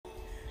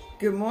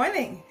Good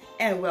morning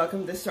and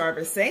welcome to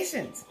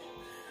Conversations.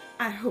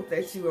 I hope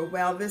that you are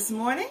well this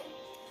morning.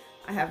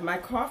 I have my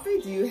coffee.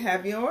 Do you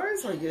have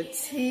yours, or your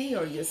tea,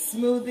 or your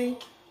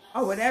smoothie,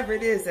 or whatever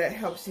it is that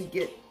helps you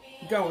get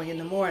going in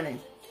the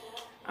morning?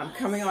 I'm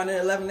coming on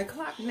at 11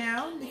 o'clock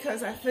now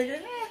because I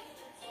figured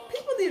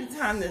people need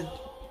time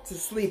to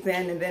sleep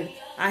in, and then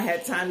I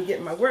had time to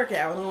get my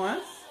workout on.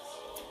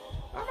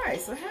 All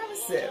right, so have a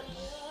sip.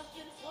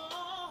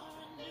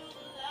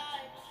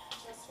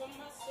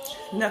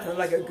 Nothing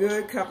like a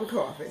good cup of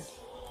coffee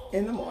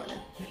in the morning.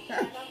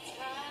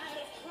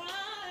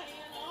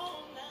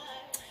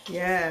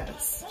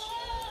 Yes.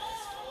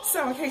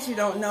 So in case you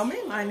don't know me,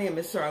 my name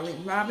is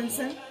Charlene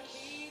Robinson.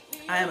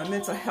 I am a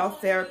mental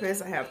health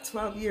therapist. I have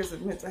 12 years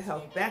of mental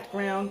health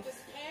background,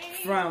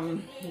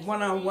 from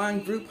one-on-one,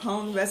 group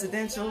home,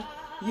 residential,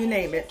 you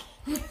name it.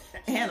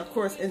 And of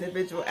course,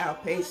 individual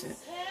outpatient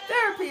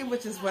therapy,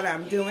 which is what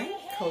I'm doing,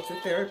 culture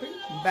therapy,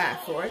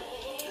 back for it.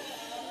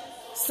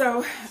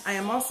 So I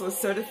am also a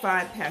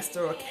certified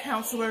pastoral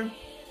counselor.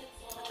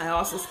 I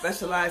also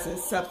specialize in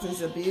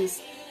substance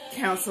abuse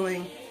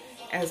counseling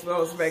as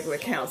well as regular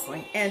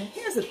counseling. And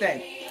here's the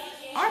thing.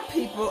 Our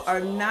people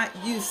are not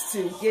used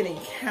to getting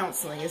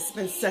counseling. It's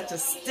been such a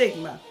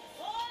stigma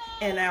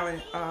in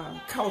our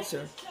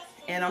culture.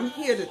 And I'm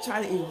here to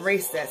try to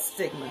erase that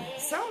stigma.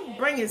 So I'm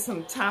bringing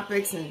some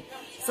topics, and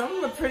some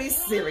of them are pretty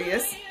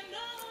serious.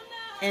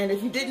 And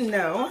if you didn't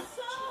know,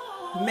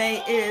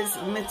 May is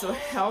Mental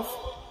Health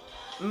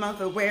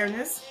Month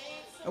Awareness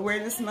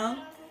Month.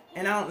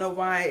 And I don't know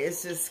why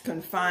it's just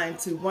confined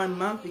to 1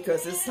 month,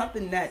 because it's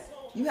something that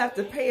you have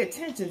to pay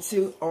attention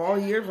to all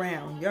year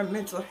round. Your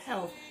mental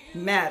health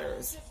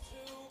matters.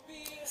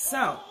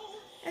 So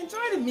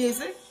enjoy the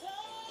music.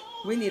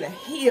 We need a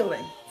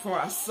healing for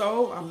our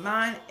soul, our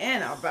mind,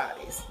 and our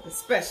bodies,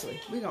 especially.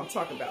 We're going to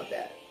talk about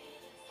that.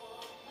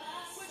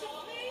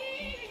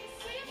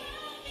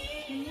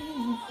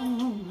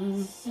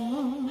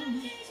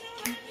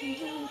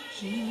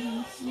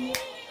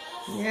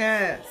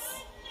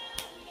 Yes.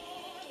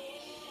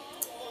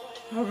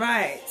 All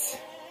right.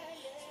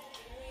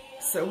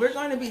 So we're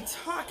going to be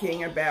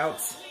talking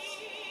about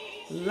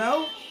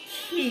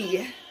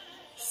low-key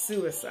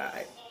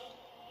suicide.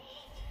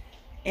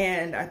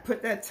 And I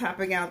put that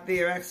topic out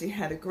there. I actually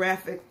had a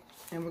graphic,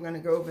 and we're going to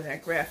go over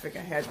that graphic. I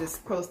had this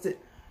posted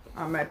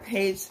on my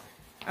page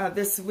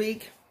this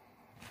week.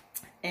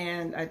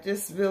 And I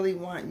just really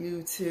want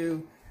you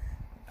to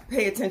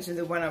pay attention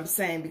to what I'm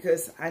saying,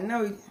 because I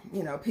know,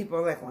 people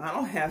are like, well, I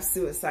don't have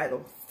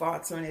suicidal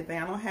thoughts or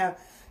anything. I don't have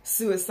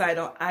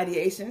suicidal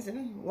ideations.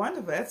 And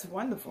wonderful. That's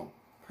wonderful.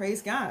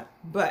 Praise God.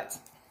 But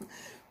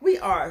we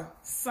are,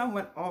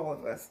 somewhat all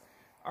of us,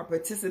 are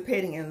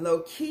participating in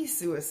low-key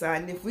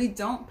suicide. And if we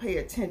don't pay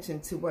attention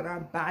to what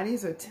our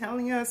bodies are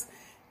telling us,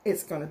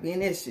 it's going to be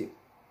an issue.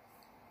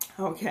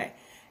 Okay.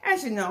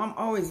 As you know, I'm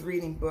always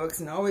reading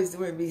books and always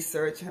doing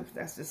research.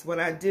 That's just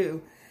what I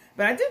do.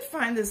 But I did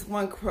find this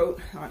one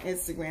quote on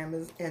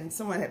Instagram, and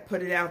someone had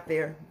put it out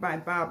there by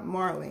Bob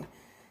Marley.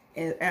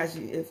 And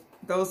if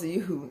those of you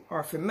who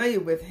are familiar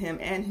with him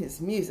and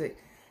his music,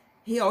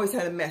 he always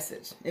had a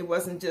message. It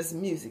wasn't just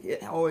music.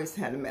 It always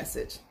had a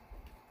message.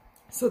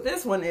 So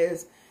this one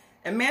is,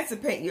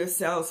 emancipate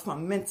yourselves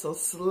from mental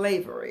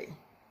slavery.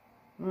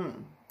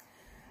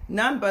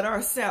 None but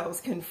ourselves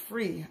can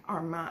free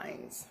our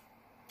minds.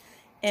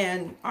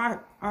 And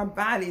our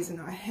bodies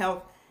and our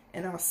health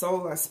and our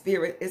soul, our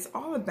spirit, it's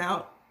all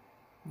about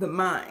the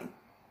mind.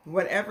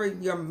 Whatever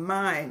your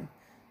mind,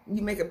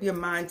 you make up your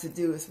mind to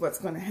do, is what's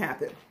going to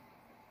happen.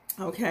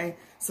 Okay?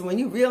 So when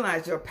you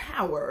realize your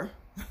power,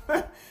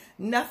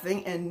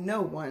 nothing and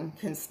no one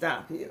can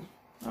stop you.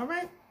 All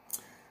right?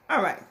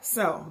 All right.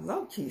 So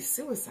low-key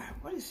suicide.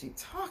 What is she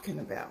talking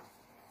about?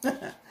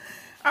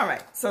 All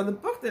right. So the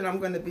book that I'm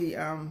going to be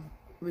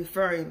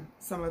referring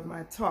some of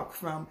my talk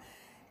from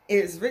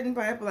is written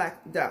by a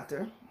Black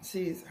doctor.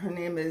 Her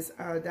name is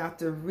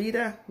Dr.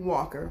 Rita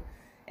Walker,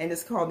 and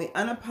it's called The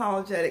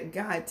Unapologetic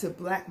Guide to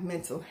Black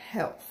Mental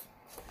Health.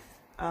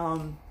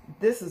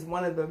 This is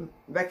one of the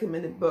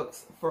recommended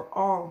books for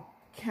all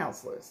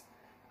counselors.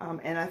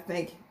 And I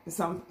think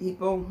some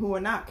people who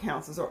are not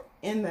counselors or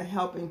in the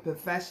helping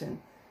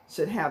profession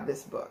should have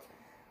this book.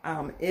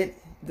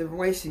 The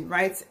way she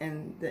writes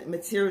and the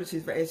material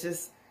she's writing is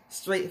just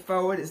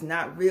straightforward. It's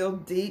not real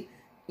deep.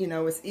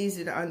 It's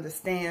easy to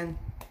understand.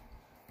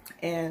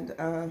 And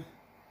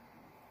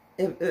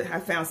I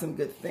found some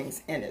good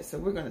things in it. So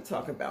we're going to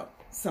talk about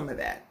some of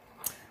that.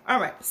 All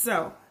right.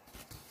 So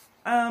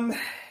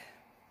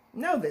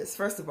know this,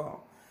 first of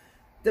all.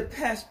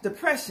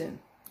 Depression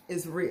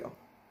is real.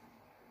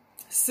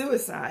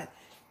 Suicide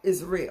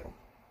is real.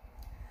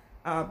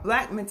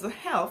 Black mental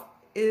health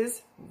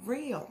is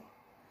real.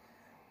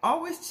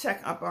 Always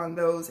check up on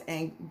those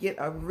and get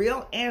a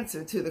real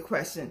answer to the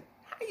question,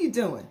 how you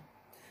doing?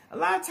 A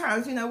lot of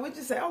times, we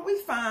just say, oh, we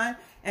fine,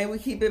 and we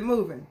keep it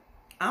moving.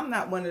 I'm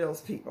not one of those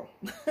people.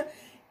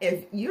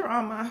 If you're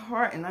on my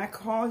heart and I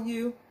call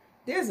you,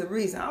 there's a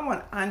reason.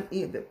 I'm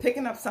either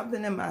picking up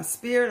something in my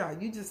spirit, or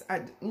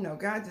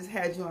God just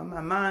had you on my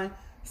mind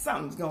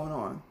something's going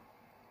on.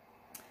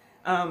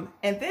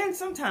 And then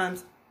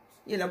sometimes,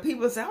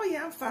 people say, oh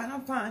yeah, I'm fine,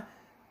 I'm fine.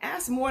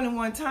 Ask more than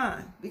one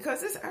time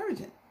because it's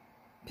urgent.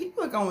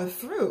 People are going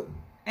through,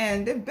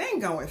 and they've been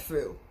going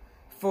through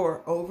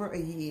for over a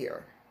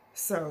year.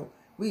 So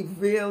we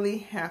really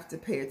have to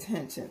pay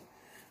attention.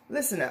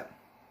 Listen up.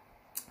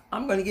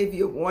 I'm going to give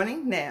you a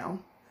warning now.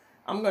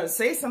 I'm going to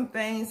say some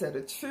things that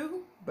are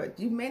true, but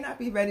you may not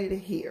be ready to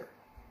hear.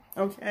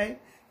 Okay?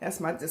 That's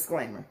my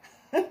disclaimer.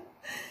 All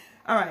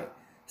right.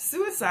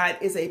 Suicide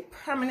is a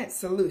permanent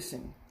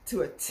solution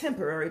to a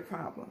temporary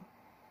problem.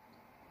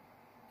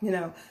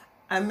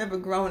 I remember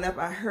growing up,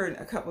 I heard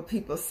a couple of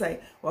people say,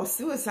 well,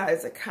 suicide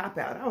is a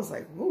cop-out. I was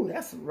like, ooh,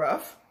 that's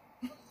rough.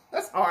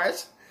 That's harsh.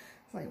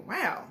 It's like,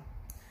 wow.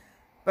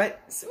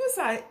 But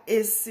suicide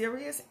is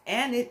serious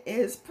and it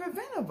is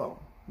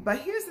preventable. But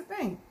here's the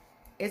thing.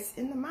 It's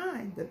in the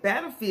mind. The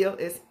battlefield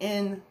is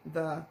in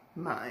the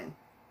mind.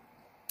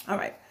 All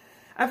right.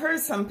 I've heard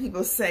some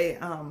people say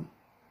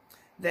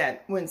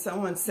that when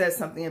someone says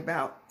something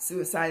about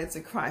suicide, it's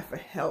a cry for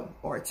help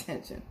or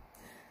attention.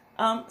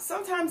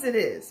 Sometimes it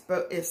is,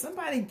 but if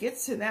somebody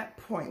gets to that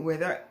point where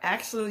they're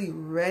actually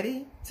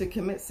ready to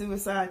commit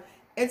suicide,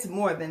 it's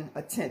more than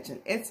attention.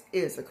 It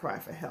is a cry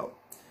for help.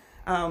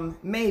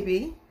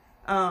 Maybe,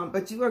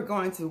 but you are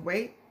going to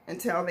wait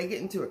until they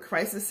get into a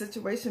crisis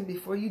situation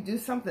before you do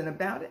something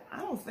about it?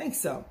 I don't think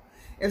so.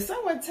 If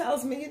someone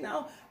tells me,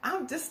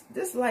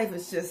 this life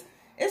is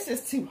it's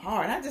just too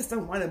hard. I just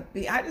don't want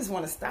to I just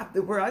want to stop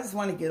the world. I just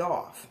want to get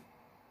off.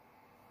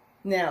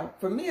 Now,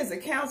 for me as a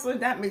counselor,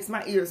 that makes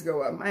my ears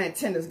go up, my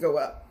antennas go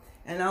up.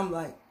 And I'm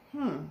like,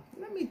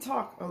 let me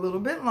talk a little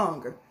bit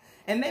longer.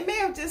 And they may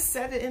have just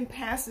said it in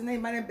passing. They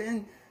might have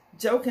been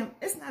joking.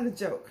 It's not a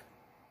joke.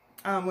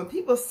 When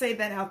people say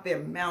that out their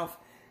mouth,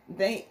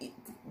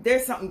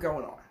 there's something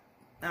going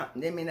on.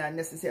 They may not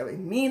necessarily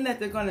mean that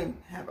they're going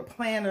to have a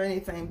plan or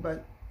anything,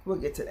 but we'll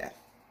get to that.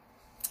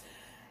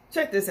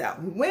 Check this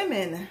out.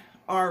 Women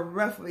are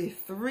roughly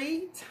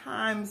 3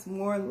 times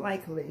more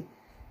likely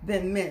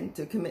than men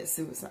to commit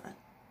suicide.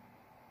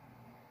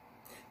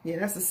 Yeah,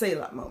 that's a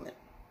say-a-lot moment.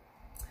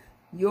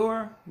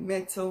 Your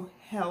mental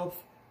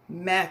health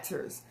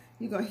matters.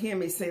 You're going to hear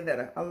me say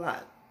that a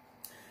lot.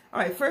 All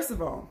right, first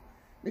of all,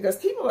 because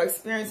people are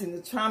experiencing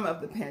the trauma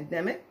of the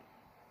pandemic,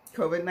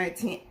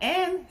 COVID-19,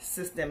 and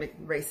systemic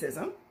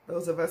racism,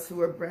 those of us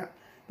who are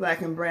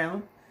black and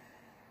brown,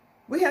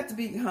 we have to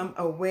become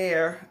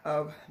aware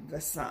of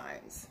the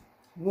signs,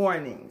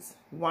 warnings,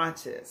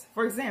 watches.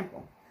 For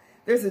example,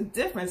 there's a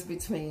difference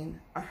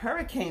between a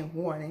hurricane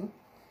warning,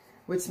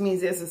 which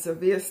means there's a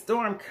severe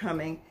storm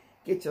coming.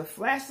 Get your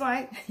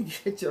flashlight,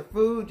 get your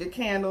food, your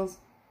candles,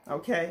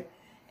 okay?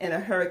 And a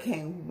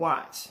hurricane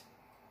watch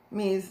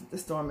means the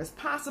storm is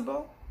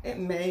possible. It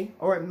may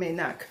or it may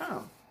not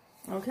come,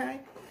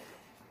 okay?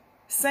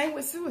 Same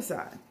with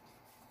suicide.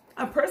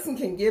 A person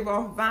can give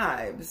off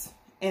vibes,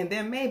 and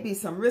there may be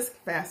some risk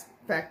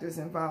factors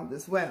involved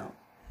as well.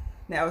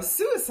 Now, a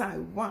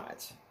suicide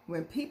watch,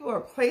 when people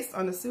are placed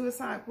on a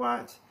suicide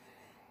watch,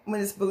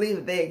 when it's believed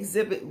that they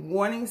exhibit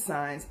warning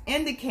signs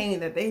indicating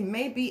that they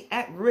may be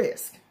at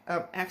risk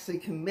of actually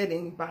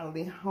committing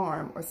bodily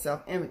harm or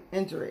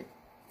self-injury.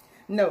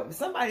 No, if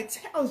somebody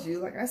tells you,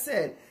 like I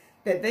said,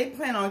 that they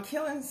plan on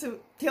killing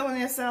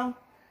themselves,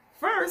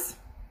 first,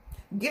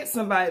 get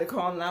somebody to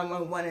call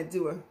 911 and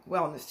do a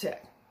wellness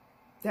check.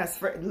 That's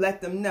for,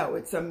 let them know.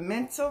 It's a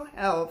mental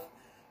health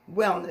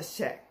wellness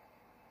check.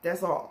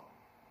 That's all.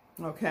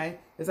 Okay?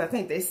 Because I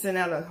think they sent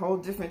out a whole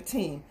different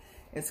team.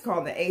 It's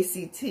called the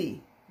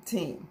ACT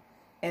team.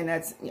 And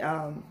that's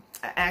an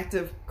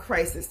active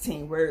crisis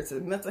team where it's a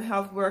mental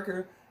health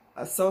worker,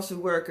 a social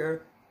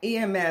worker,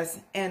 EMS,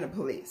 and the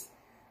police.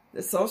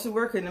 The social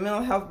worker and the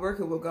mental health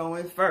worker will go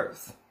in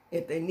first.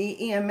 If they need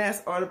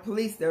EMS or the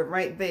police, they're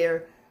right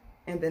there,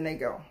 and then they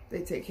go.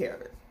 They take care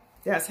of it.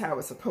 That's how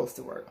it's supposed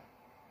to work.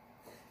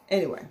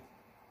 Anyway,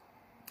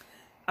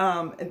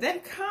 and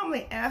then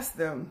calmly ask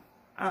them,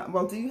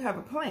 well, do you have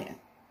a plan?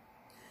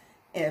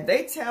 And if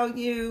they tell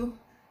you,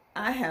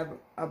 I have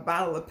a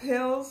bottle of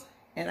pills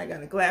and I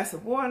got a glass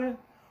of water,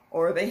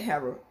 or they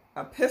have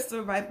a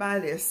pistol right by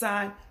their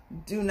side,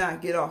 do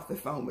not get off the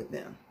phone with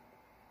them.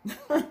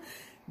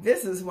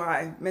 This is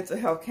why mental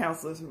health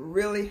counselors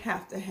really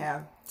have to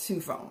have 2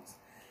 phones.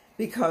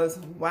 Because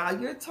while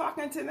you're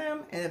talking to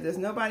them, and if there's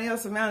nobody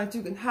else around that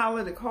you can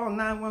holler to call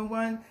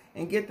 911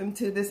 and get them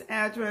to this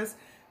address,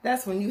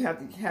 that's when you have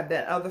to have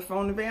that other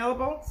phone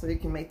available so you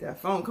can make that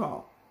phone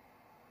call.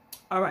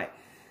 All right.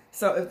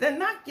 So if they're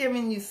not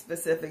giving you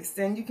specifics,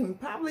 then you can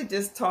probably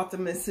just talk to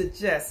them and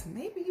suggest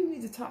maybe you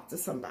need to talk to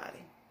somebody,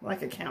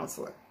 like a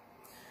counselor.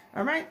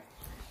 All right.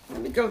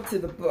 Let me go to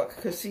the book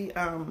because she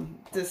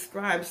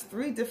describes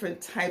 3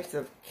 different types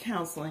of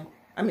counseling.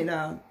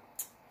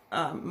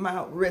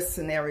 Mild risk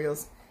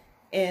scenarios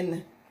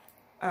in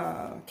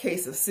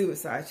case of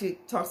suicide. She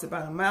talks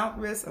about a mild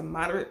risk, a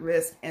moderate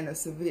risk, and a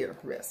severe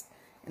risk.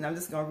 And I'm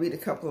just going to read a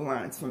couple of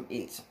lines from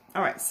each.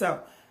 All right,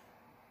 so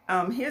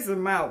here's a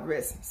mild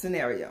risk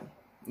scenario.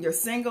 Your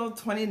single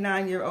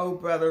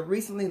 29-year-old brother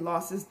recently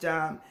lost his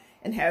job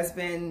and has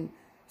been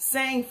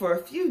saying for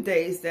a few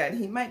days that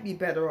he might be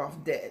better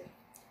off dead.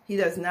 He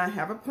does not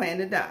have a plan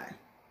to die.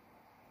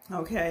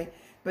 Okay?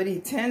 But he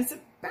tends to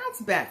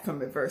bounce back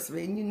from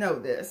adversity, and you know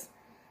this.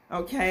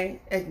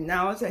 Okay?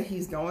 Acknowledge that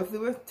he's going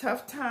through a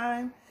tough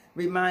time.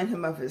 Remind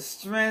him of his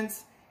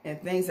strengths and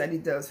things that he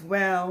does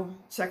well.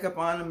 Check up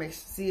on him,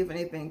 see if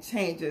anything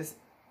changes.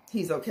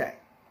 He's okay.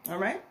 All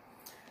right?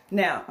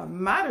 Now, a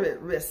moderate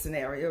risk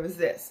scenario is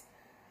this.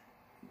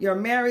 Your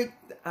married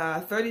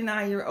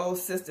 39-year-old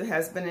sister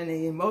has been in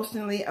an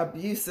emotionally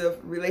abusive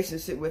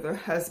relationship with her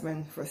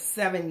husband for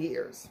 7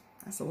 years.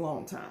 That's a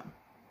long time.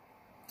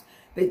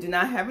 They do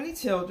not have any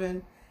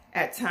children.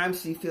 At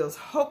times, she feels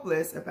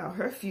hopeless about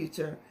her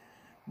future,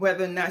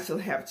 whether or not she'll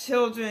have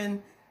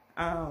children,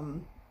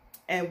 and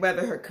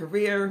whether her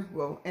career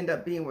will end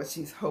up being what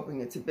she's hoping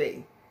it to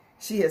be.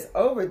 She has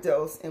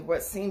overdosed in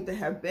what seemed to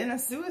have been a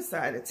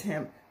suicide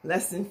attempt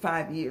less than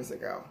 5 years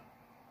ago.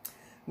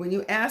 When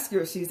you ask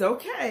her if she's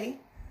okay,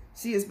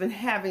 she has been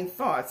having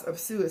thoughts of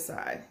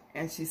suicide,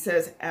 and she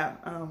says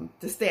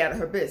to stay out of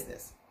her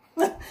business.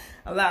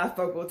 A lot of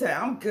folk will tell you,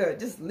 I'm good,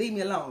 just leave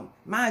me alone.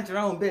 Mind your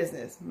own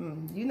business.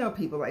 You know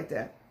people like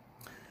that.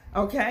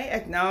 Okay,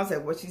 acknowledge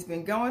that what she's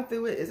been going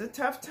through is a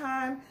tough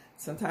time.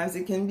 Sometimes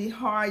it can be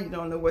hard. You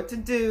don't know what to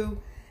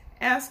do.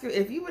 Ask her,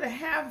 if you were to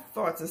have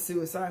thoughts of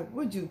suicide,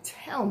 would you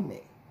tell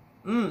me?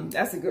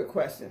 That's a good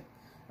question.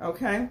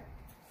 Okay?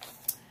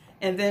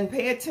 And then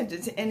pay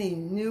attention to any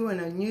new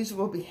and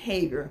unusual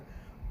behavior,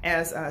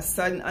 as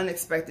sudden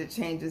unexpected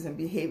changes in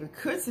behavior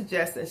could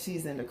suggest that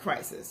she's in a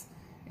crisis.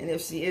 And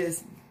if she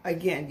is,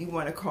 again, you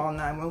want to call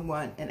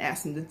 911 and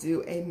ask them to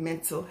do a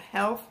mental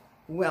health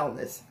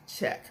wellness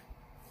check.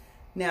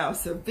 Now,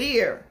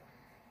 severe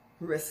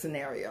risk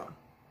scenario.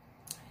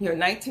 Your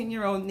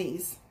 19-year-old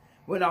niece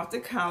went off to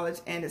college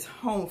and is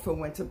home for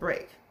winter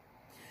break.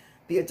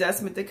 The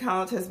adjustment to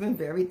college has been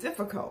very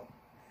difficult.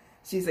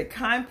 She's a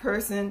kind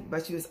person,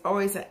 but she was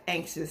always an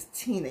anxious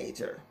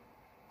teenager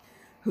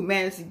who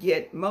managed to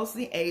get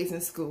mostly A's in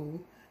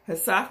school. Her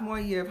sophomore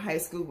year of high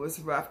school was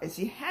rough, and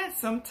she had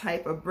some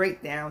type of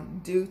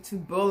breakdown due to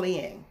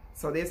bullying.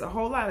 So there's a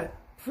whole lot of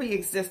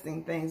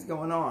pre-existing things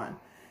going on.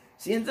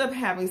 She ended up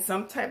having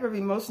some type of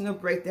emotional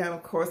breakdown.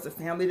 Of course, the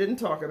family didn't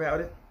talk about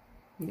it.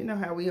 You know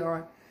how we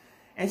are.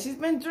 And she's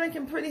been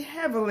drinking pretty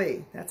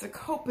heavily. That's a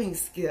coping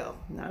skill.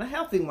 Not a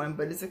healthy one,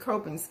 but it's a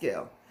coping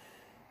skill.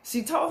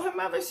 She told her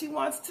mother she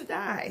wants to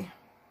die.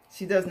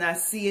 She does not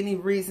see any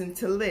reason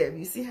to live.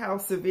 You see how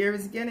severe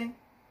it's getting?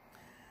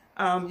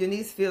 Your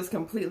niece feels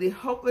completely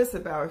hopeless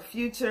about her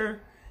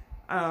future.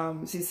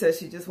 She says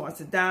she just wants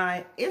to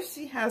die. If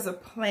she has a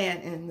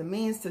plan and the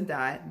means to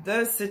die,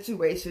 the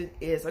situation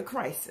is a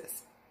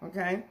crisis.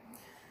 Okay?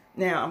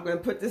 Now, I'm going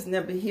to put this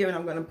number here, and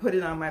I'm going to put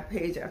it on my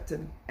page after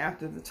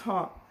the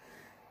talk.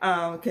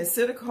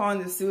 Consider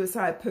calling the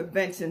Suicide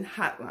Prevention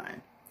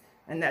Hotline.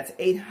 And that's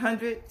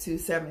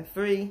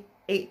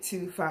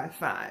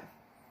 800-273-8255.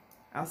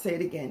 I'll say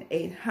it again,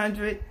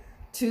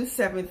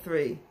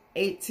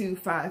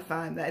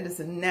 800-273-8255. That is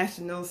the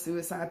National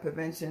Suicide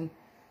Prevention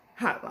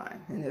Hotline.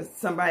 And there's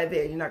somebody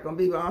there. You're not going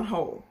to be on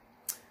hold.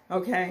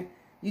 Okay?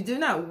 You do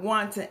not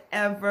want to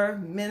ever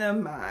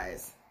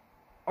minimize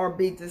or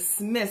be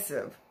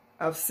dismissive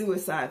of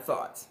suicide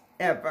thoughts,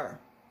 ever.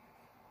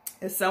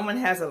 If someone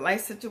has a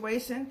life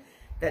situation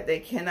that they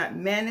cannot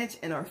manage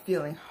and are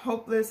feeling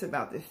hopeless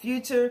about the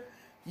future,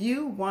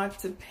 you want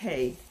to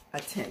pay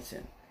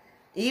attention.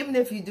 Even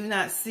if you do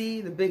not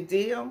see the big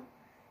deal,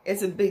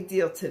 it's a big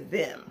deal to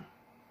them.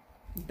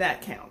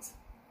 That counts.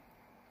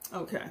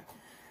 Okay.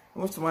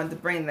 I just wanted to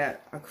bring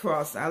that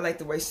across. I like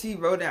the way she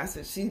wrote it. I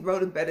said she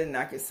wrote it better than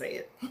I could say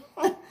it.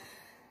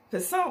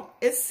 So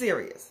it's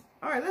serious.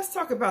 All right, let's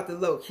talk about the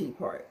low-key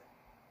part.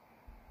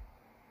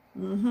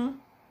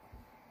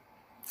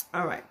 All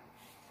right.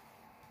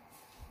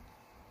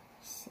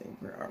 Let's see,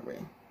 where are we?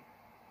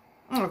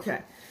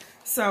 Okay.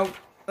 So,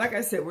 like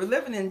I said, we're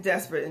living in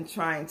desperate and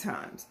trying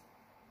times.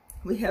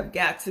 We have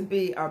got to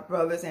be our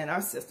brothers and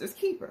our sisters'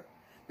 keeper,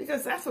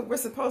 because that's what we're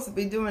supposed to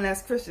be doing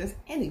as Christians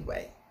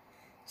anyway.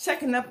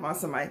 Checking up on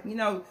somebody. You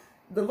know,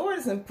 the Lord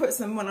doesn't put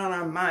someone on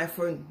our mind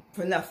for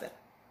nothing.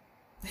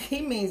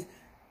 He means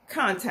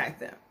contact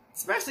them,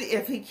 especially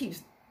if he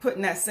keeps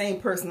putting that same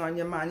person on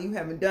your mind. You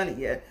haven't done it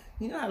yet.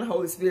 You know how the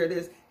Holy Spirit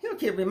is. He'll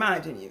keep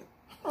reminding you.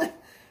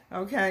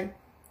 Okay?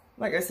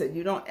 Like I said,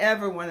 you don't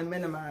ever want to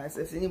minimize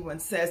if anyone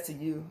says to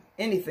you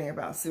anything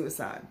about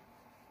suicide.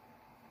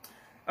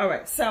 All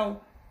right,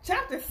 so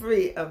chapter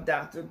 3 of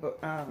Dr.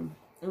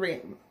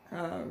 Rita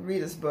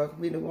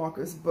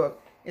Walker's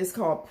book is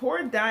called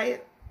Poor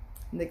Diet,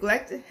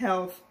 Neglected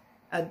Health,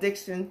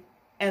 Addiction,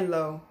 and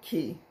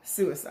Low-Key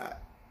Suicide.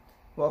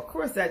 Well, of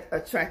course, that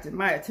attracted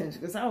my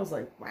attention because I was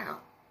like, wow,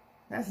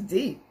 that's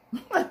deep.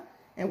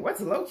 And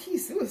what's low-key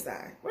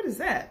suicide? What is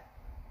that?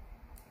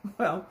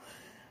 Well,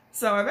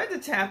 so I read the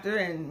chapter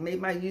and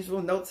made my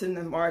usual notes in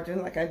the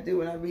margin like I do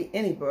when I read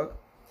any book.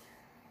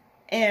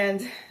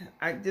 And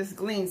I just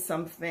gleaned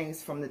some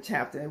things from the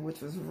chapter,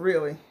 which was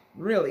really,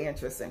 really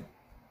interesting.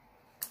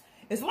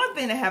 It's one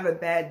thing to have a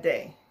bad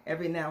day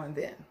every now and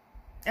then.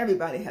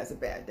 Everybody has a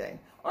bad day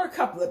or a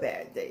couple of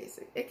bad days.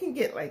 It can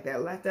get like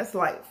that. That's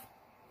life.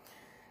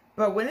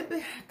 But when it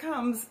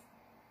becomes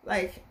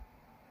like,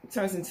 it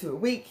turns into a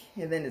week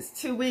and then it's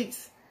 2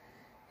 weeks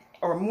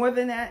or more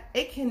than that,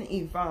 it can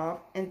evolve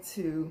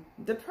into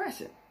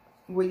depression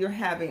where you're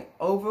having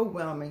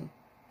overwhelming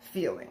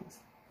feelings.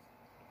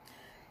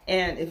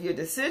 And if your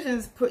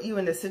decisions put you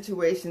in a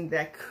situation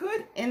that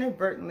could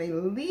inadvertently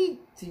lead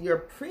to your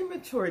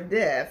premature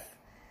death,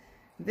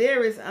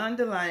 there is an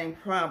underlying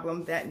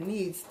problem that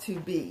needs to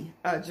be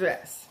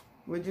addressed.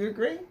 Would you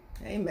agree?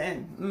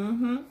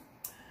 Amen.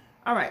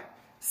 All right.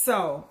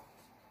 So,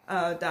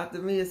 Dr.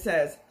 Mia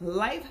says,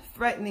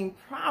 life-threatening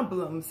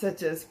problems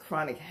such as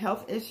chronic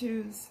health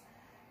issues,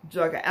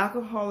 drug or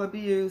alcohol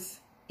abuse,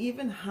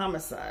 even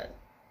homicide,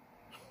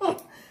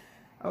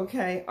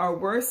 okay, are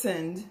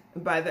worsened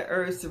by the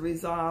urge to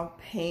resolve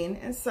pain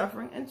and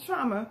suffering and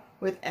trauma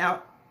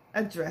without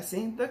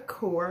addressing the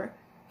core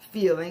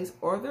feelings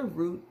or the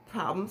root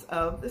problems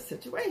of the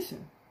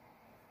situation.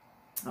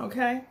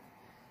 Okay?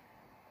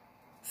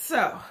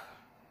 So,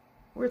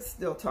 we're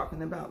still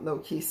talking about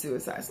low-key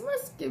suicide. So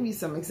let's give you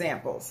some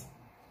examples.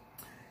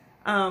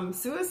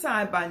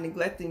 Suicide by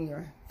neglecting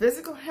your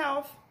physical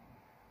health.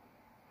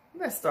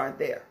 Let's start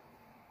there.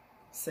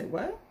 Say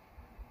what?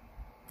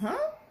 Huh?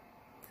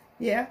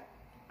 Yeah,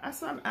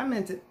 I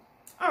meant it.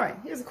 All right,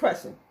 here's a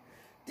question.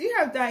 Do you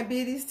have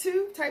diabetes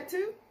too, type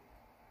 2?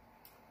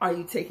 Are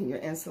you taking your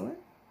insulin?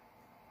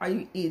 Are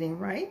you eating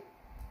right?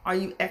 Are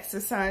you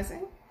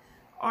exercising?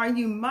 Are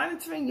you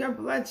monitoring your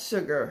blood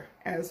sugar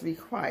as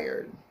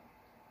required?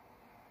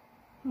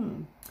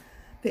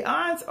 The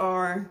odds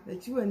are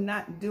that you are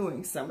not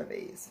doing some of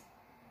these.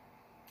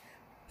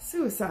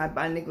 Suicide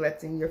by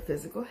neglecting your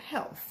physical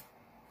health.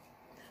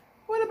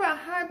 What about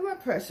high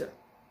blood pressure?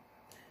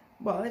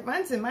 Well, it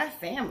runs in my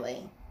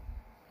family.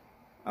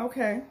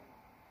 Okay.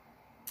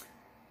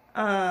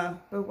 But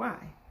why?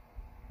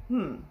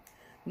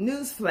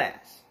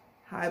 Newsflash.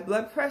 High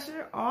blood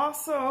pressure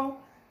also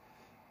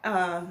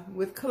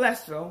with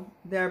cholesterol,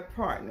 they're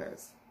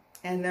partners.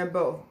 And they're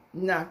both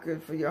not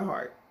good for your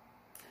heart.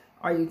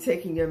 Are you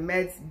taking your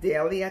meds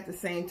daily at the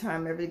same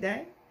time every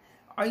day?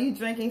 Are you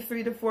drinking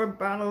 3 to 4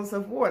 bottles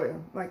of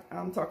water? Like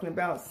I'm talking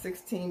about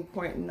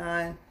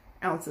 16.9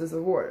 ounces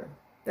of water.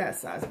 That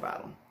size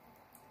bottle.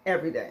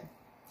 Every day.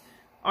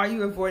 Are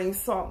you avoiding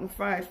salt and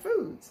fried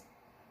foods?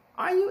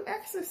 Are you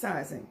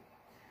exercising?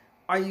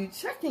 Are you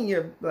checking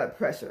your blood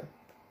pressure?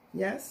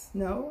 Yes?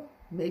 No?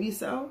 Maybe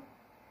so?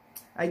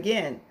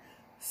 Again,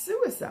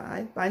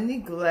 suicide by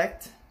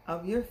neglect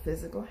of your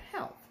physical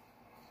health.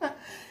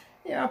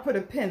 Yeah, I'll put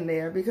a pin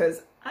there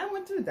because I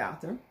went to the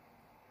doctor.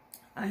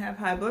 I have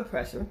high blood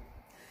pressure.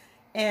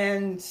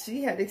 And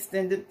she had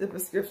extended the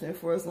prescription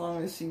for as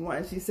long as she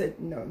wanted. She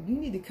said, no, you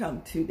need to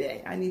come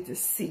today. I need to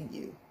see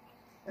you.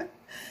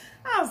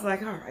 I was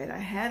like, all right, I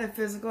had a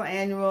physical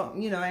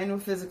annual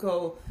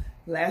physical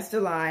last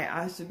July.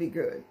 I should be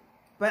good.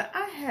 But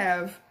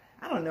I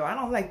don't know. I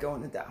don't like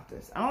going to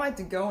doctors. I don't like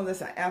to go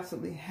unless I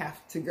absolutely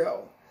have to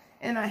go.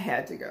 And I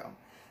had to go.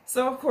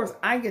 So, of course,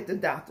 I get the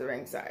doctor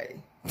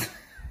anxiety.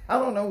 I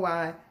don't know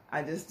why.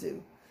 I just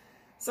do.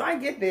 So I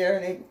get there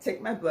and they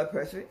take my blood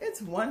pressure. It's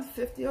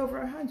 150 over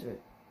 100.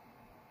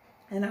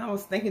 And I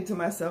was thinking to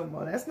myself,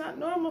 well, that's not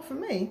normal for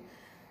me.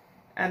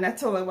 And I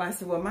told her, I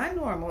said, well, my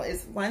normal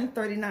is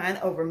 139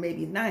 over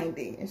maybe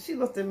 90. And she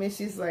looked at me,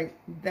 she's like,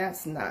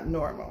 that's not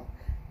normal.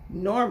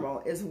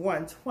 Normal is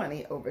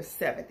 120 over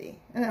 70.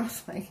 And I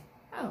was like,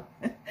 oh.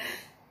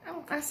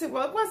 I said,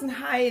 well, it wasn't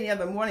high any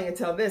other morning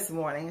until this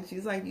morning. And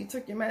she's like, you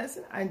took your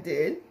medicine? I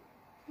did.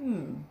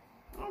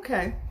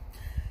 Okay.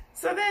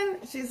 So then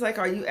she's like,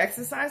 are you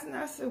exercising?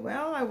 I said,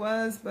 well, I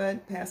was,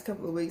 but past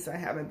couple of weeks I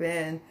haven't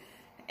been.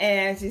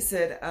 And she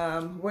said,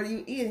 what are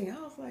you eating?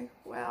 I was like,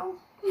 well,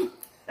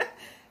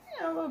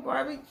 a little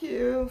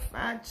barbecue,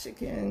 fried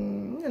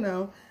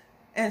chicken,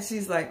 And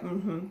she's like,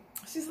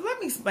 She said, let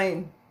me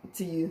explain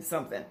to you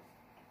something.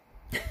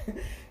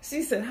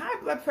 She said, high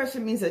blood pressure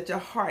means that your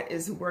heart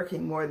is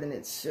working more than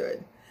it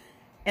should.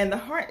 And the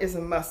heart is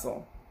a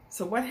muscle.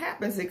 So what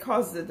happens, it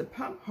causes it to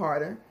pump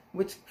harder,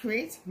 which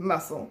creates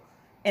muscle.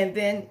 And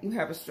then you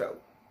have a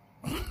stroke.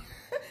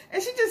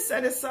 And she just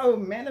said it so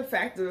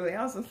manufacturally.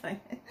 I was like,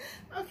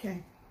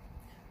 okay.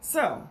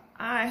 So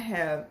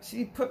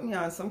she put me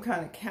on some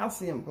kind of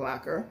calcium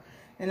blocker.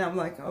 And I'm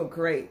like, oh,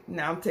 great.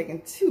 Now I'm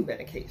taking 2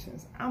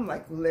 medications. I'm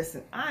like,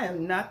 listen, I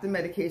am not the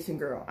medication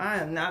girl. I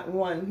am not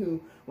one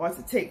who wants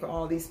to take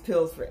all these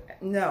pills for.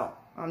 No,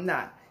 I'm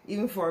not.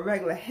 Even for a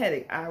regular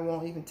headache, I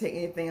won't even take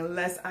anything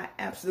unless I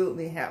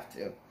absolutely have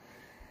to.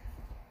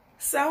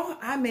 So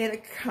I made a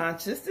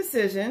conscious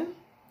decision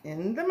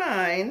in the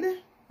mind,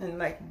 and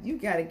like, you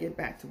got to get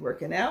back to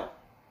working out.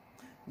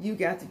 You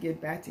got to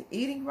get back to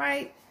eating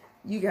right.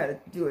 You got to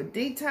do a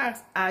detox.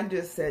 I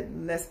just said,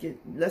 let's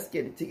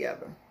get it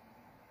together.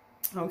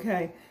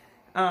 Okay.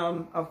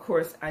 Of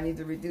course, I need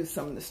to reduce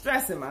some of the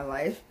stress in my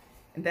life,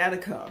 and that'll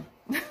come.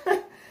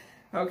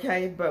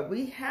 Okay, but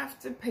we have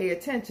to pay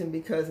attention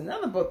because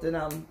another book that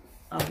I'm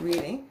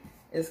reading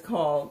is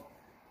called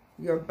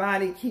Your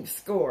Body Keeps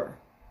Score.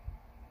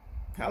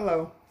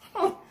 Hello.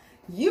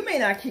 You may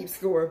not keep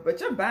score,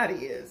 but your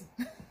body is.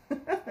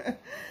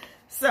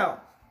 So,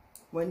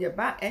 when your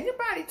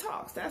body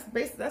talks, that's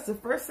the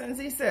first sentence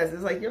he says.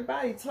 It's like your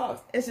body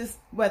talks. It's just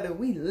whether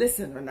we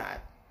listen or not.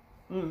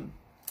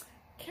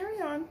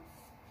 Carry on.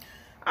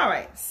 All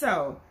right.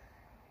 So,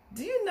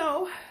 do you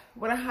know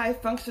what a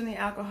high-functioning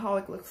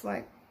alcoholic looks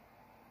like?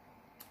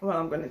 Well,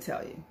 I'm going to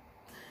tell you.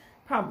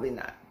 Probably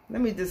not.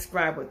 Let me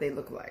describe what they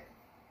look like.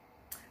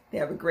 They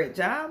have a great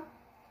job,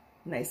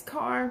 nice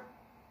car,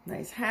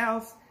 nice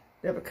house.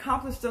 They've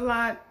accomplished a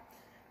lot.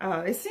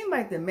 They seem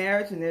like their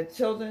marriage and their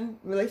children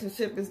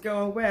relationship is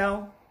going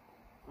well.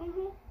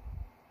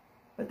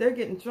 But they're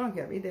getting drunk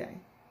every day.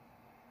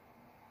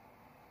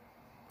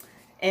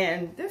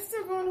 And they're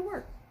still going to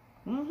work.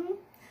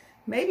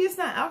 Maybe it's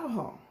not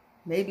alcohol.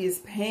 Maybe it's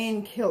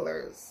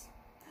painkillers.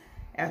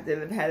 After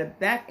they've had a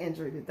back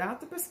injury, the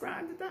doctor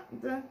prescribed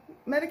the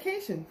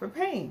medication for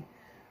pain.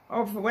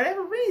 Or for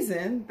whatever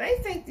reason, they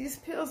think these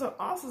pills are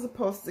also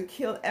supposed to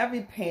kill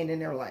every pain in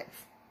their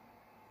life.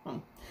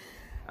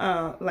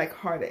 Like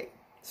heartache,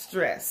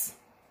 stress,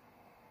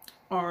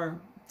 or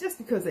just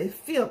because they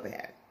feel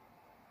bad.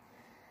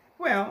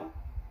 Well,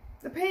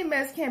 the pain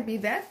meds can't be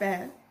that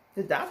bad.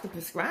 The doctor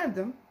prescribed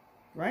them,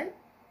 right?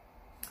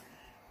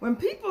 When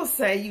people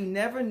say you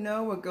never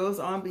know what goes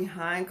on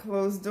behind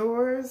closed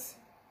doors,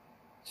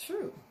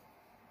 true.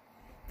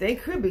 They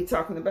could be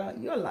talking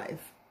about your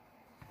life.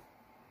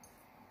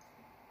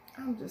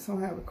 I'm just going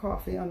to have a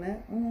coffee on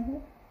that.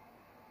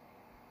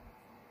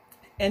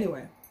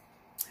 Anyway,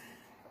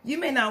 you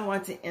may not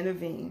want to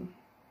intervene,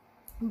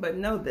 but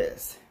know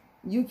this.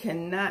 You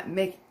cannot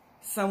make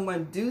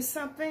someone do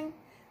something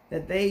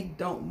that they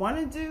don't want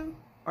to do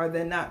or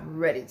they're not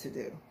ready to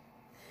do.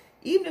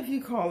 Even if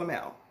you call them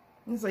out.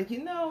 It's like,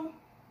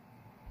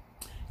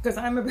 because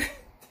I remember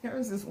there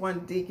was this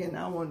one deacon,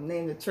 I won't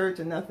name the church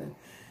or nothing,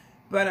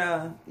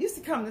 but used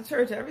to come to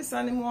church every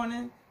Sunday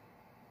morning,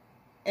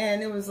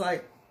 and it was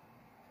like,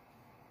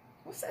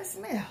 what's that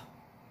smell?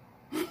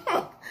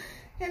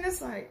 And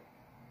it's like,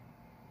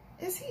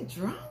 is he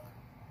drunk?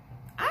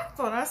 I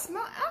thought I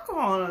smelled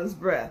alcohol on his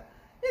breath.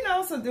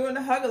 So doing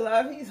the hug of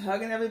love, he's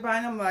hugging everybody,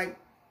 and I'm like,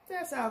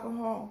 that's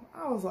alcohol.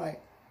 I was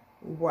like,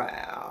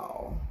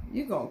 wow,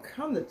 you gonna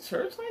come to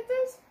church like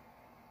this?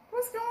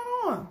 What's going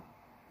on?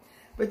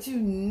 But you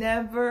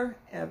never,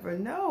 ever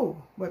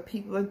know what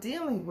people are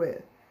dealing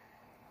with.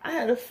 I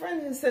had a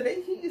friend who said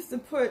that he used to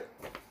put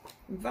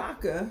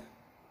vodka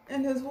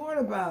in his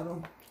water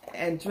bottle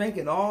and drink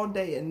it all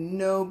day and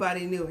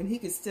nobody knew, and he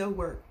could still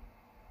work.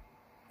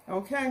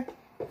 Okay?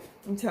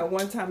 Until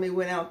one time he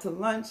went out to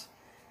lunch,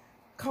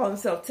 called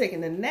himself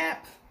taking a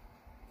nap,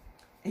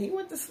 and he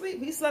went to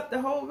sleep. He slept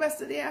the whole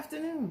rest of the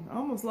afternoon.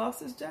 Almost lost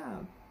his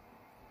job.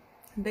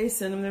 They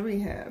sent him to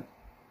rehab.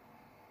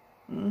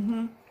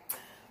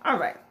 All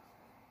right.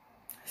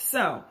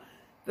 So,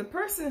 the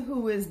person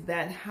who is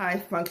that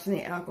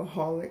high-functioning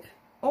alcoholic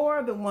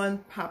or the one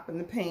popping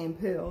the pain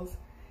pills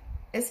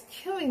is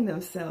killing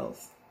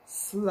themselves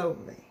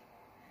slowly.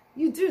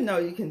 You do know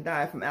you can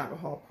die from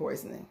alcohol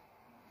poisoning.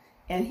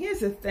 And here's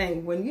the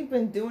thing. When you've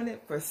been doing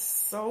it for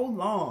so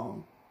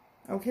long,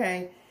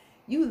 okay,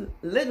 you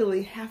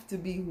literally have to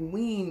be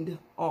weaned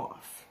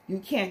off. You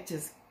can't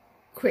just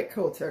quit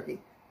cold turkey.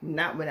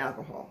 Not with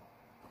alcohol.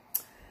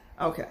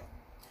 Okay.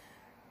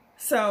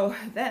 So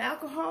that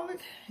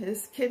alcoholic,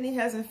 his kidney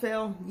hasn't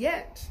failed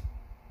yet,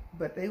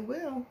 but they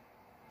will.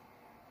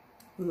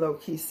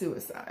 Low-key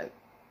suicide.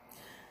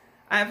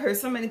 I've heard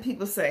so many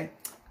people say,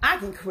 I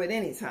can quit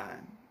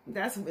anytime.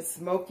 That's with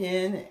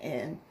smoking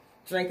and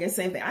drinking,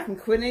 same thing. I can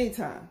quit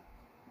anytime.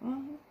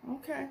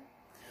 Okay.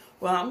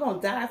 Well, I'm going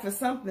to die for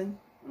something.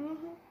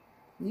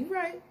 You're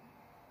right.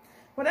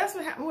 Well, that's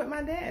what happened with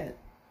my dad.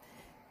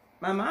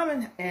 My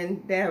mom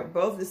and dad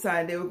both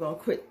decided they were going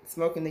to quit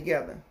smoking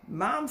together.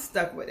 Mom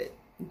stuck with it.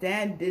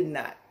 Dad did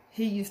not.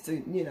 He used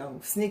to,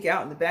 sneak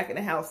out in the back of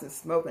the house and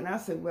smoke. And I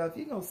said, well, if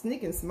you're going to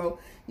sneak and smoke,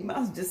 you might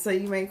as well just say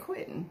you ain't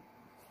quitting.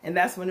 And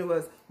that's when it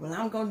was, well,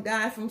 I'm going to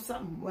die from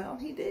something. Well,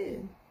 he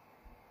did.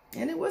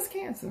 And it was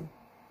cancer.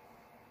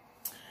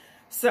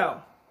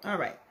 So, all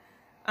right.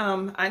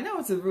 I know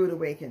it's a rude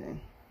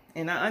awakening.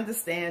 And I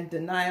understand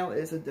denial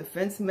is a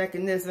defense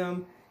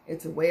mechanism.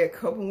 It's a way of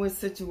coping with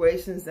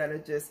situations that are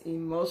just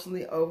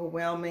emotionally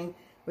overwhelming.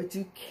 But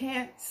you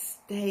can't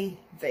stay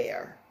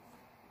there.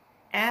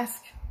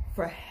 Ask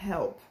for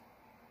help.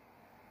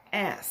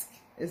 Ask.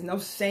 There's no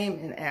shame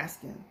in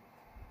asking.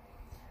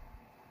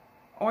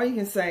 Or you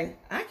can say,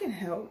 I can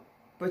help,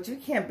 but you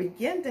can't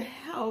begin to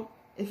help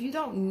if you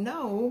don't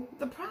know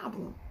the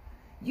problem.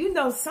 You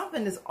know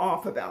something is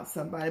off about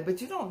somebody,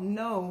 but you don't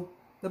know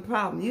the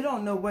problem. You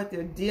don't know what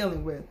they're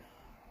dealing with.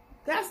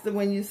 That's the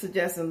when you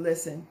suggest and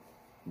listen.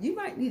 You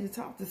might need to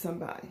talk to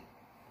somebody.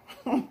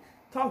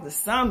 Talk to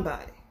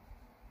somebody.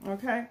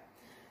 Okay?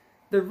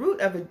 The root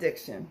of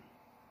addiction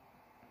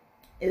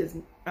is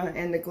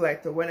and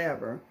neglect or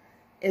whatever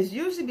is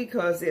usually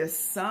because there's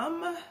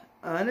some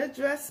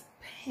unaddressed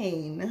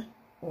pain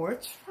or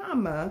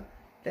trauma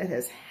that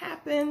has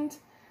happened,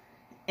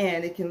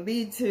 and it can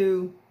lead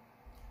to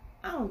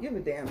I don't give a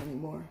damn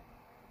anymore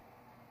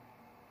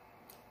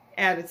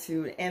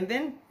attitude. And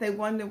then they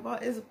wonder, well,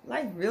 is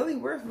life really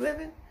worth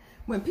living?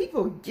 When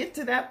people get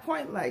to that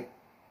point, like,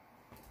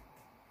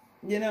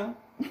 you know,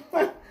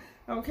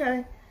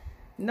 okay,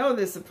 know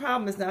this, the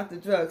problem is not the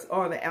drugs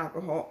or the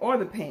alcohol or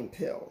the pain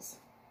pills.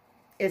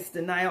 It's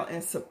denial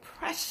and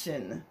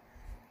suppression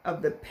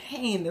of the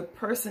pain the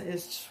person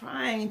is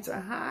trying to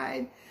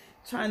hide,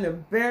 trying to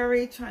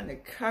bury, trying to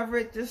cover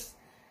it. Just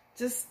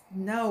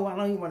no, I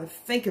don't even want to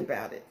think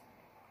about it.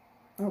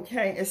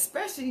 Okay,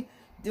 especially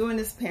during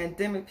this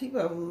pandemic, people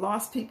have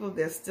lost people,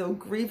 they're still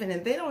grieving,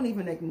 and they don't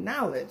even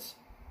acknowledge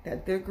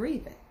that they're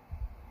grieving.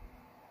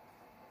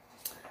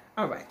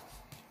 All right,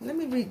 let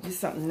me read you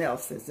something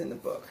else that's in the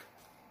book.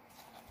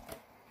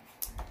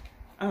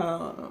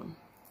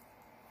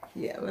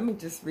 Yeah, let me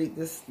just read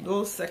this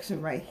little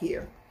section right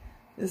here.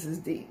 This is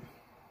deep.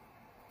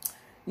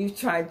 You've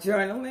tried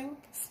journaling,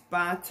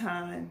 spa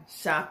time,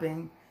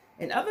 shopping,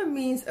 and other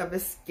means of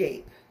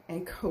escape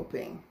and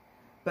coping,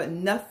 but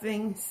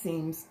nothing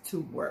seems to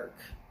work.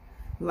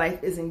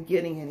 Life isn't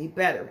getting any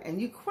better,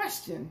 and you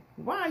question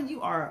why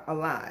you are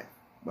alive.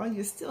 Well,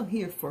 you're still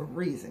here for a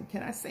reason.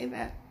 Can I say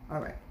that? All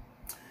right.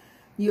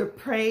 You've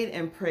prayed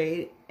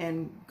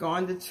and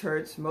gone to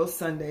church most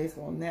Sundays.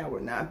 Well, now we're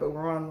not, but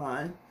we're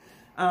online.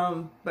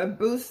 But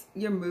boost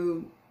your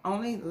mood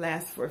only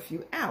lasts for a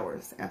few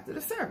hours after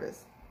the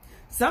service.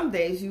 Some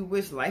days you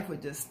wish life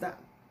would just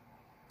stop.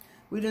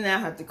 We do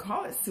not have to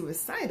call it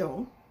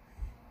suicidal.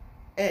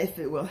 If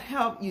it will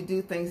help you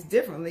do things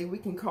differently, we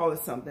can call it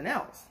something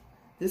else.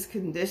 This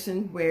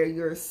condition where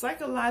your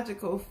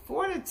psychological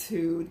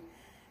fortitude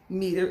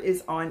meter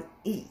is on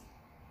E,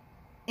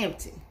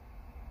 empty.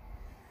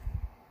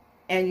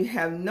 And you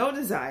have no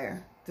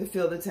desire to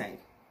fill the tank.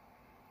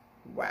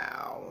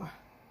 Wow.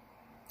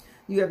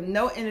 You have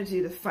no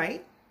energy to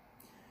fight.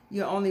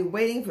 You're only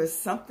waiting for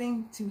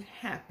something to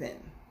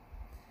happen,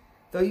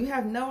 though you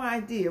have no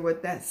idea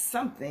what that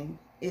something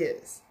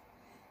is.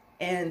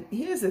 And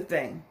here's the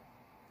thing.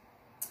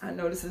 I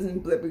know this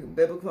isn't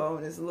biblical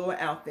and it's a little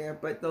out there,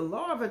 but the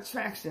law of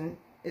attraction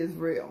is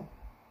real.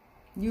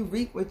 You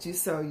reap what you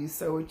sow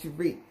what you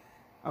reap.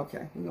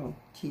 Okay, we're going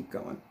to keep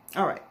going.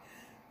 All right.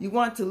 You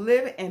want to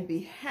live and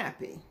be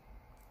happy,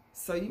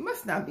 so you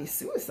must not be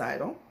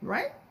suicidal,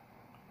 right?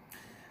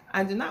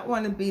 I do not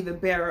want to be the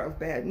bearer of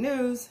bad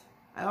news.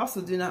 I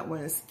also do not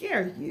want to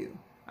scare you.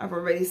 I've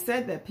already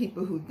said that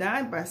people who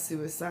died by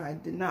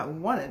suicide did not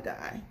want to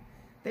die.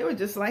 They were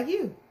just like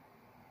you.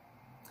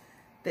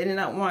 They did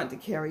not want to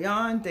carry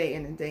on day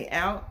in and day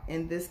out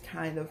in this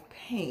kind of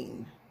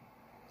pain.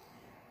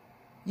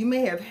 You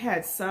may have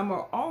had some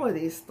or all of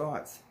these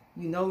thoughts.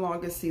 You no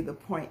longer see the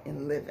point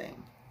in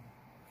living.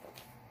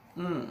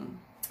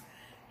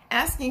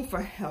 Asking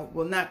for help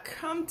will not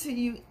come to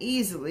you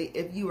easily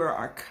if you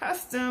are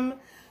accustomed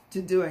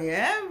to doing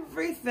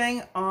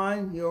everything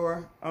on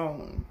your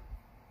own.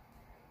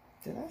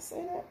 Did I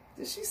say that?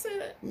 Did she say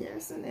that?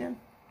 Yes, and then.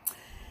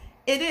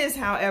 It is,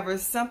 however,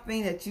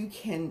 something that you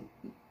can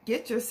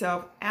get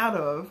yourself out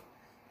of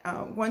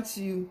once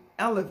you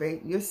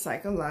elevate your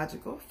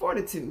psychological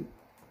fortitude.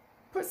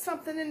 Put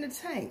something in the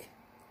tank.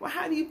 Well,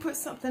 how do you put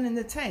something in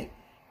the tank?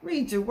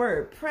 Read your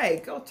word,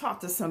 pray, go talk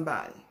to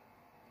somebody.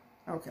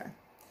 Okay.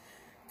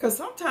 Because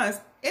sometimes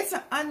it's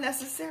an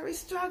unnecessary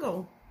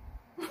struggle.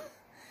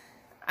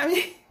 I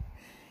mean,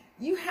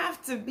 you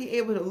have to be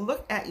able to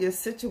look at your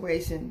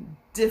situation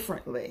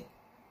differently.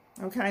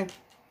 Okay?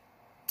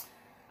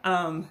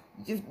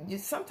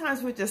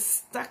 Sometimes we're just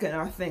stuck in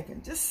our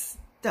thinking, just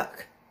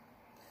stuck.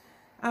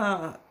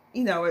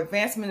 You know,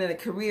 advancement in a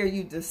career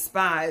you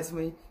despise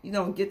when you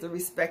don't get the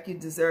respect you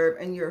deserve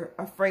and you're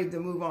afraid to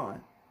move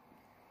on.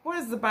 What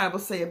does the Bible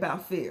say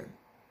about fear?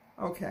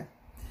 Okay.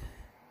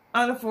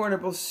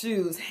 Unaffordable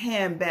shoes,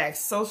 handbags,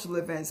 social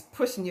events,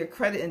 pushing your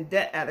credit and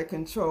debt out of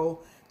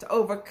control to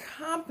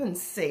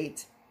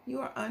overcompensate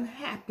your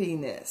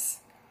unhappiness.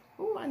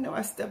 Oh, I know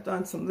I stepped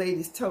on some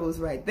ladies' toes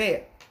right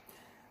there.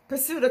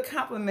 Pursuit of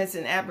compliments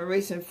and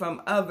admiration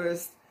from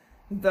others,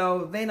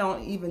 though they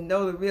don't even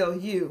know the real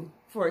you.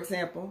 For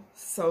example,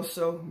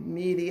 social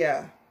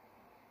media.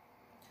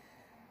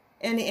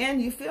 In the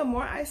end, you feel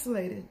more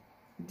isolated.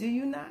 Do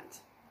you not?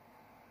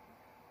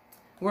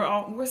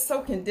 We're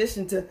so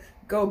conditioned to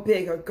go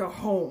big or go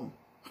home.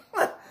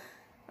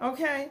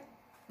 Okay?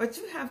 But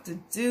you have to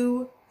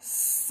do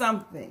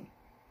something,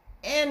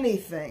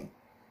 anything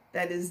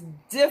that is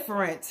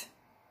different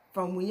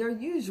from your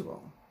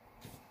usual.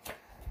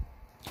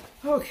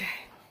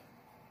 Okay.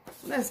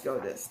 Let's go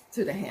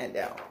to the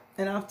handout.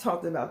 And I've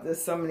talked about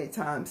this so many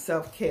times,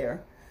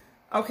 self-care.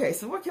 Okay,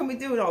 so what can we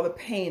do with all the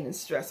pain and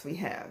stress we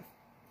have?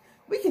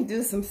 We can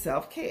do some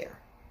self-care.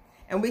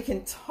 And we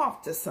can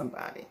talk to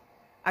somebody,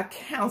 a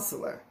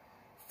counselor,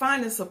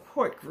 find a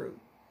support group.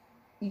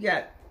 You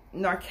got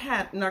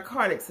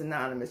Narcotics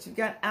Anonymous, you've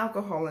got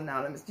Alcohol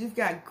Anonymous, you've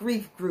got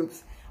grief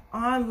groups,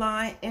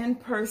 online, in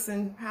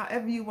person,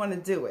 however you want to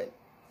do it.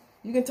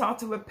 You can talk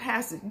to a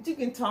pastor, you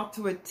can talk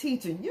to a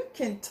teacher, you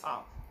can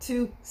talk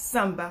to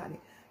somebody.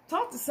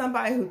 Talk to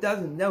somebody who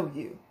doesn't know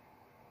you.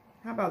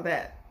 How about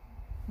that?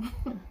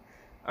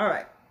 All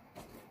right.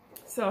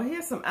 So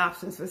here's some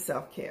options for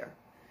self-care.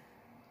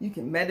 You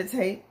can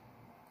meditate,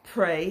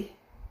 pray,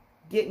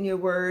 get in your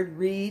word,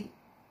 read,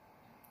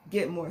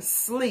 get more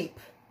sleep.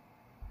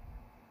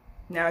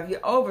 Now, if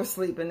you're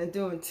oversleeping and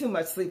doing too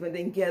much sleeping,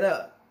 then get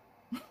up.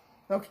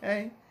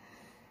 Okay?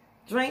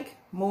 Drink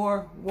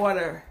more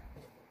water.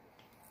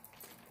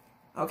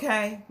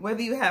 Okay?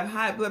 Whether you have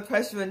high blood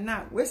pressure or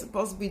not, we're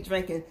supposed to be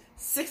drinking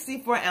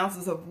 64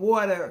 ounces of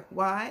water.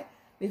 Why?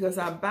 Because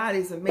our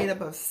bodies are made up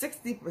of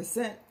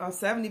 60% or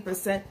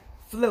 70%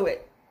 fluid.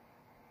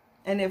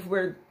 And if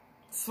we're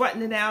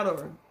sweating it out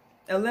or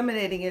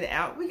eliminating it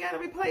out, we got to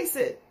replace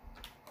it.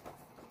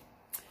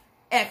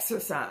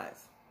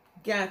 Exercise.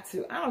 Got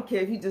to. I don't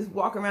care if you just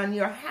walk around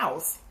your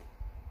house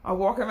or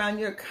walk around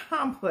your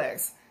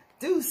complex.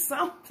 Do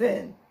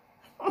something.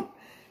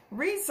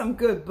 Read some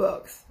good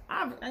books.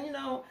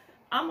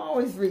 I'm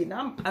always reading.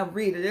 I'm a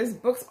reader. There's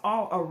books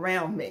all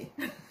around me.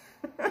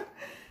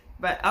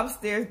 But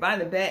upstairs, by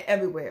the bed,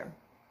 everywhere.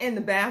 In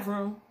the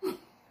bathroom.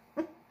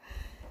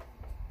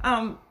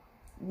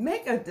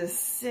 Make a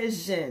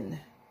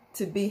decision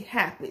to be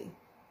happy.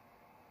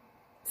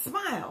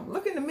 Smile.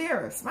 Look in the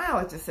mirror. Smile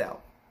at yourself.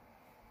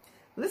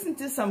 Listen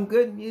to some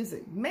good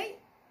music. Make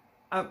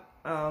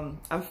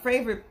a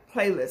favorite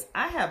playlist.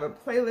 I have a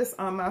playlist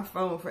on my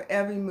phone for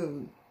every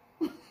mood.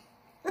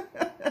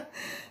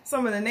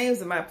 Some of the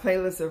names of my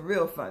playlists are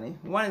real funny.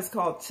 One is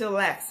called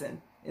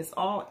Chillaxin'. It's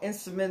all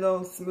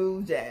instrumental,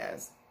 smooth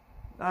jazz.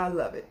 I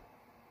love it.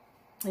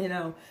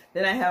 Then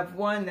I have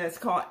one that's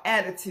called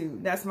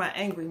Attitude. That's my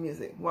angry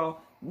music.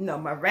 Well,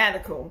 my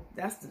radical,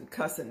 that's the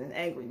cussing and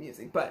angry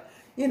music. But,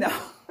 then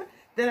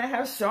I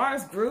have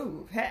Char's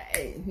Groove.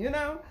 Hey,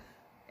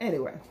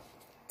 Anyway,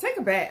 take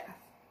a bath,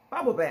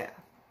 bubble bath,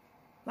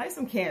 light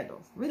some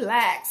candles,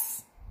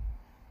 relax,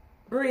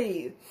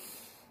 breathe.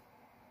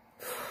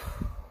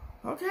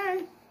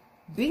 Okay,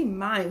 be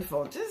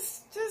mindful.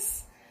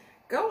 Just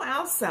go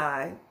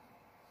outside,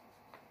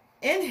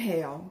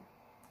 inhale,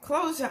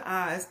 close your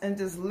eyes, and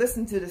just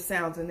listen to the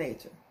sounds of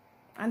nature.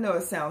 I know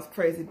it sounds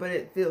crazy, but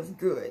it feels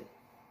good.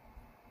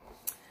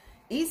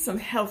 Eat some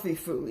healthy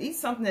food. Eat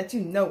something that you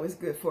know is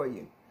good for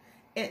you.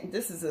 And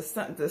this is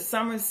the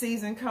summer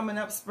season coming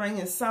up, spring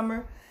and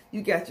summer.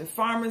 You got your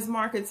farmers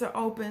markets are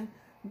open.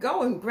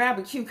 Go and grab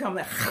a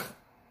cucumber.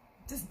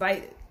 Just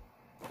bite it.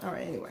 All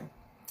right, anyway.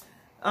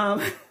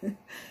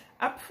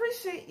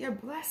 Appreciate your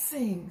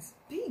blessings.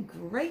 Be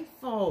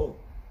grateful.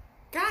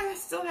 God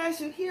still has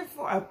you here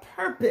for a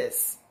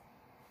purpose.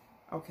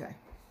 Okay.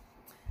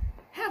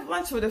 Have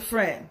lunch with a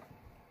friend.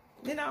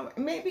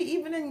 Maybe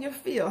even in your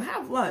field.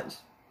 Have lunch.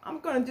 I'm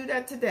going to do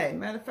that today.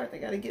 Matter of fact, I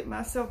got to get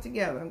myself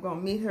together. I'm going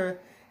to meet her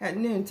at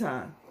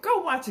noontime. Go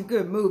watch a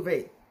good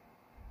movie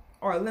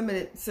or a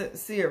limited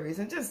series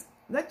and just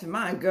let your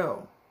mind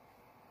go.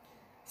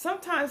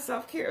 Sometimes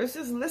self-care is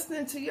just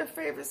listening to your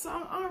favorite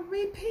song on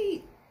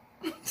repeat.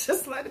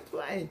 Just let it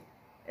play.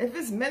 If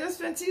it's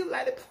ministering to you,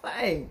 let it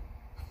play.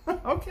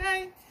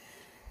 Okay?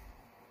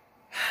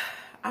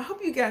 I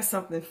hope you got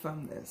something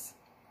from this.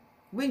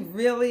 We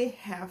really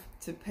have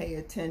to pay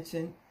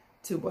attention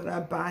to what our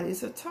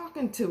bodies are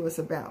talking to us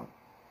about.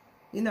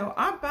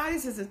 Our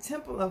bodies is a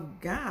temple of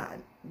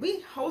God.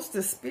 We host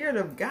the Spirit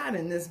of God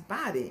in this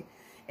body.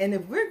 And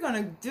if we're going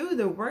to do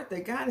the work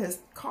that God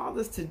has called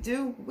us to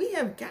do, we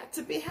have got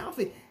to be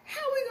healthy. How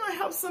are we going to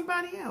help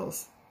somebody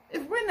else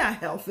if we're not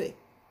healthy?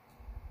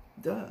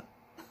 Duh.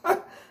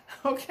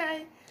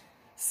 Okay?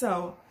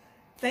 So,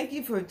 thank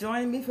you for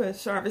joining me for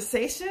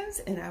Charversations,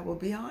 and I will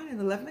be on at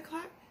 11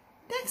 o'clock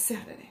next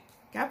Saturday.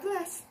 God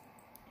bless.